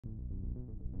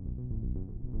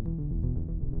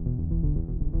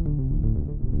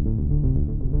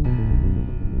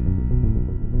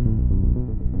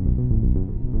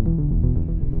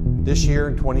This year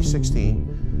in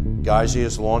 2016, Geissele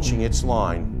is launching its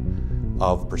line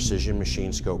of precision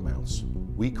machine scope mounts.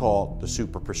 We call it the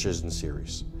Super Precision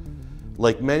Series.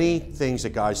 Like many things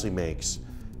that Geissele makes,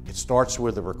 it starts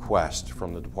with a request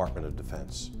from the Department of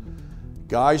Defense.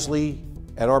 Geissele,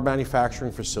 at our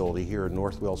manufacturing facility here in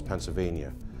North Wales,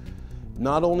 Pennsylvania,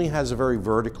 not only has a very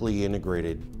vertically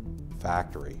integrated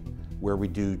factory where we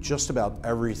do just about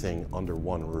everything under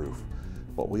one roof,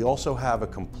 but we also have a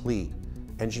complete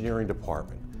engineering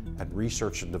department and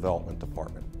research and development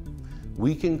department.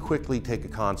 We can quickly take a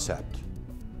concept,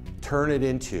 turn it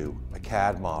into a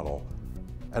CAD model,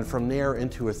 and from there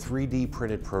into a 3D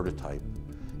printed prototype,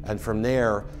 and from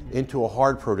there into a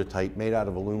hard prototype made out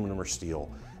of aluminum or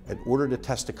steel in order to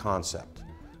test a concept.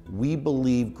 We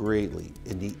believe greatly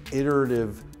in the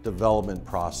iterative development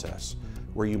process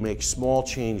where you make small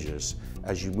changes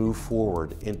as you move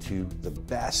forward into the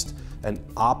best and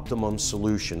optimum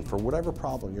solution for whatever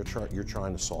problem you're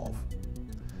trying to solve.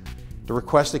 The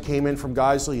request that came in from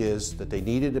Geissele is that they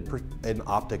needed an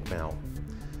optic mount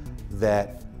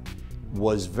that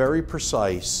was very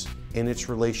precise in its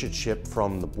relationship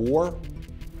from the bore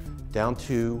down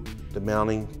to the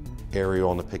mounting area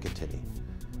on the Picatinny.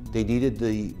 They needed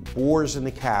the bores and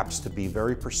the caps to be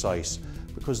very precise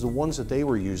because the ones that they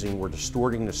were using were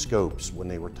distorting the scopes when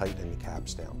they were tightening the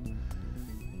caps down.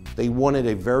 They wanted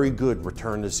a very good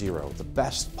return to zero, the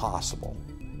best possible.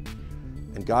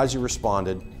 And Geissele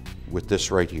responded with this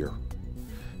right here.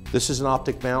 This is an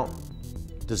optic mount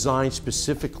designed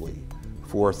specifically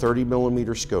for a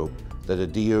 30mm scope that a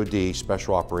DoD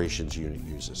Special Operations Unit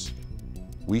uses.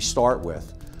 We start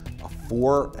with a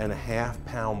 4.5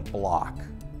 pound block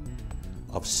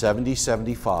of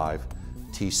 7075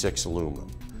 T6 aluminum.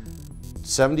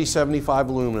 7075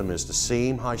 aluminum is the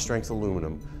same high strength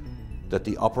aluminum that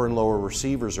the upper and lower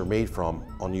receivers are made from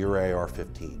on your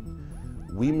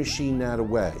AR-15. We machine that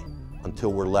away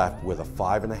until we're left with a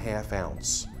 5.5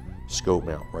 ounce scope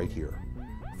mount right here.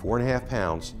 4.5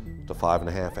 pounds to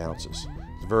 5.5 ounces.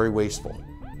 It's very wasteful.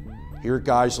 Here at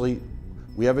Geissele,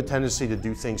 we have a tendency to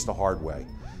do things the hard way,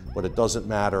 but it doesn't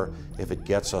matter if it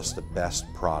gets us the best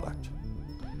product.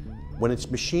 When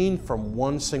it's machined from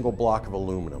one single block of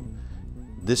aluminum,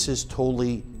 this is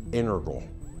totally integral.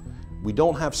 We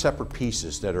don't have separate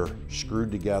pieces that are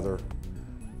screwed together,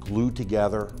 glued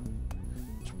together.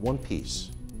 It's one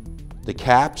piece. The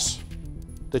caps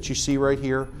that you see right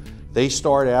here, they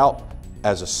start out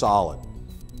as a solid.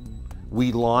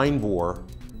 We line bore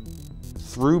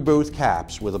through both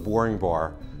caps with a boring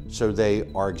bar so they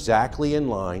are exactly in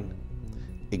line,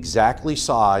 exactly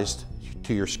sized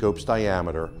to your scope's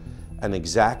diameter, and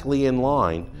exactly in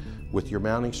line with your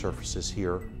mounting surfaces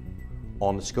here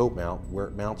on the scope mount where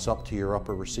it mounts up to your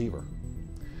upper receiver.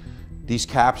 These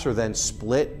caps are then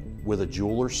split with a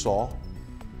jeweler's saw,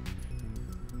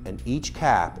 and each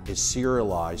cap is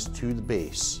serialized to the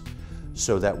base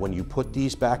so that when you put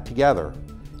these back together,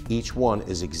 each one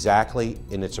is exactly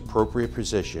in its appropriate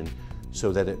position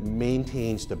so that it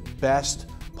maintains the best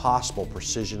possible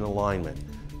precision alignment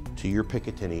to your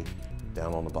Picatinny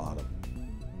down on the bottom.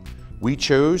 We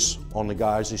chose on the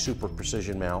Geissele Super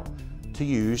Precision mount to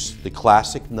use the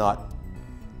classic nut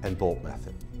and bolt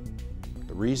method.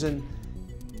 The reason,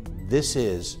 this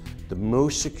is the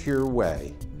most secure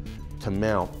way to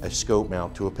mount a scope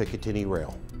mount to a Picatinny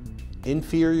rail.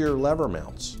 Inferior lever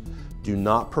mounts do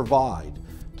not provide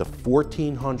the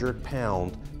 1,400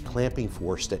 pound clamping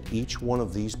force that each one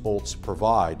of these bolts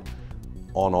provide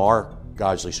on our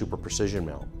Geissele Super Precision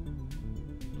mount.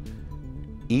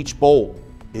 Each bolt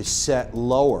is set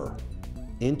lower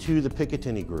into the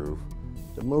Picatinny groove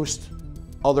than most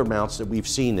other mounts that we've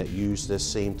seen that use this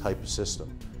same type of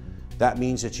system. That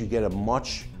means that you get a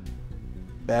much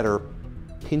better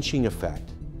pinching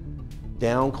effect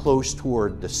down close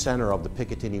toward the center of the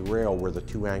Picatinny rail where the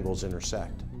two angles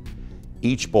intersect.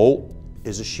 Each bolt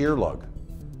is a shear lug.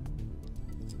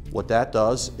 What that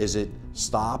does is it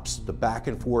stops the back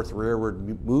and forth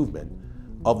rearward movement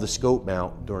of the scope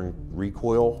mount during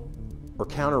recoil or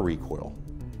counter recoil.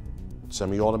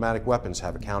 Semi-automatic weapons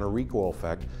have a counter recoil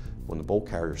effect when the bolt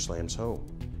carrier slams home.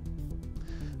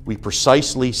 We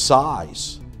precisely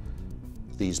size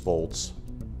these bolts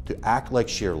to act like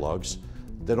shear lugs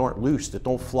that aren't loose, that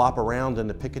don't flop around in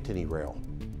the Picatinny rail.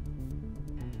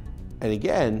 And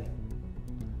again,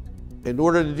 in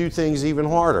order to do things even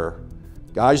harder,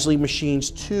 Geissele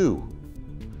machines two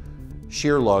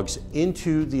shear lugs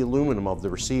into the aluminum of the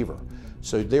receiver.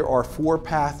 So there are 4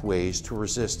 pathways to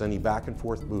resist any back and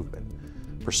forth movement,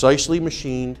 precisely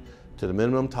machined to the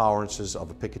minimum tolerances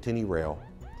of a Picatinny rail.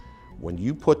 When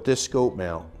you put this scope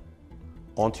mount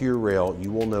onto your rail,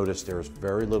 you will notice there's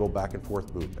very little back and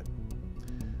forth movement.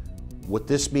 What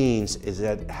this means is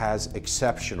that it has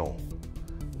exceptional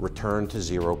return to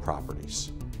zero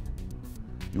properties.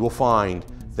 You will find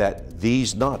that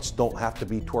these nuts don't have to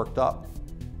be torqued up.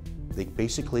 They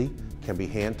basically can be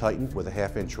hand tightened with a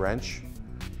 1/2-inch wrench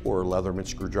or a Leatherman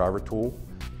screwdriver tool,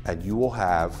 and you will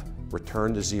have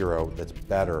return to zero that's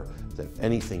better than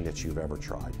anything that you've ever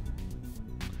tried.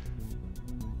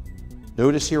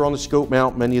 Notice here on the scope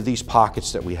mount many of these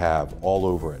pockets that we have all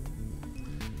over it.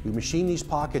 We machine these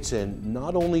pockets in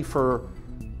not only for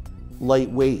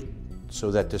lightweight,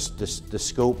 so that the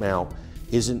scope mount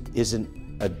isn't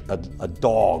a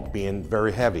dog being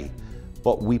very heavy,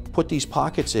 but we put these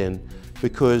pockets in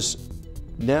because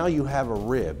now you have a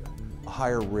rib, a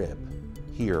higher rib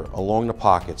here along the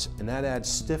pockets, and that adds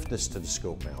stiffness to the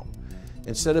scope mount.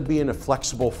 Instead of being a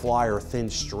flexible flyer thin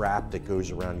strap that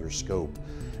goes around your scope,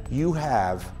 you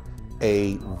have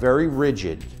a very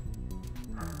rigid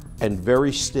and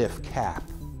very stiff cap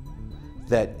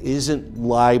that isn't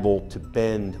liable to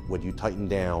bend when you tighten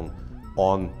down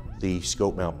on the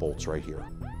scope mount bolts right here.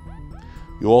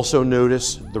 You'll also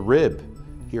notice the rib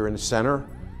here in the center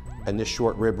and this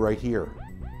short rib right here.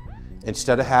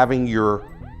 Instead of having your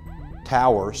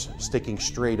towers sticking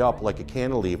straight up like a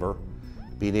cantilever,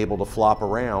 being able to flop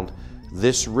around,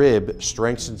 this rib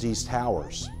strengthens these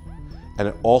towers. And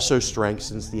it also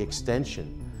strengthens the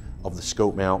extension of the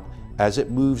scope mount as it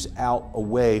moves out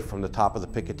away from the top of the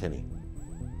Picatinny.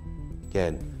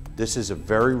 Again, this is a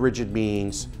very rigid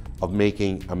means of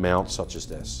making a mount such as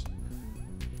this.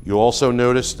 You also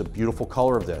notice the beautiful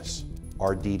color of this,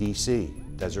 our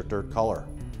DDC, desert dirt color.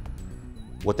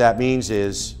 What that means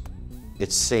is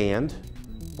it's sand,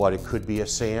 but it could be a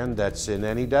sand that's in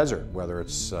any desert, whether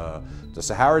it's the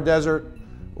Sahara Desert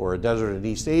or a desert in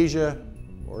East Asia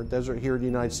or a desert here in the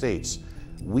United States.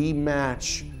 We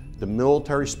match the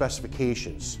military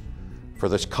specifications for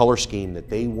this color scheme that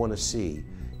they want to see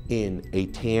in a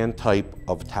tan type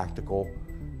of tactical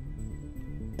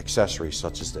accessory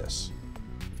such as this.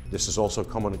 This is also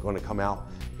going to come out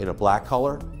in a black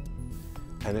color,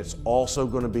 and it's also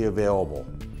going to be available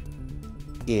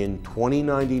in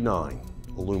 2099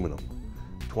 aluminum.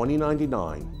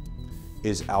 2099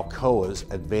 is Alcoa's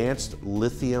advanced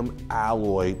lithium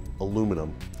alloy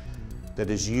aluminum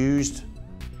that is used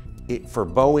for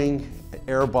Boeing,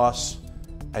 Airbus,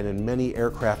 and in many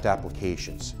aircraft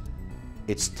applications.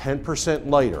 It's 10%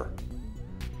 lighter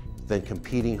than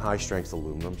competing high-strength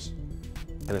aluminums,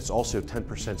 and it's also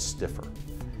 10% stiffer.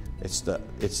 It's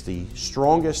the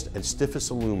strongest and stiffest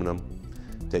aluminum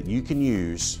that you can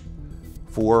use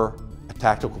for a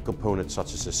tactical component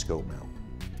such as this scope mount.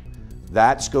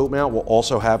 That scope mount will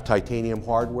also have titanium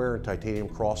hardware and titanium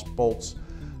cross bolts,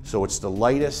 so it's the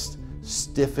lightest,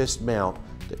 stiffest mount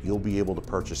that you'll be able to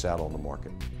purchase out on the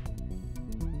market.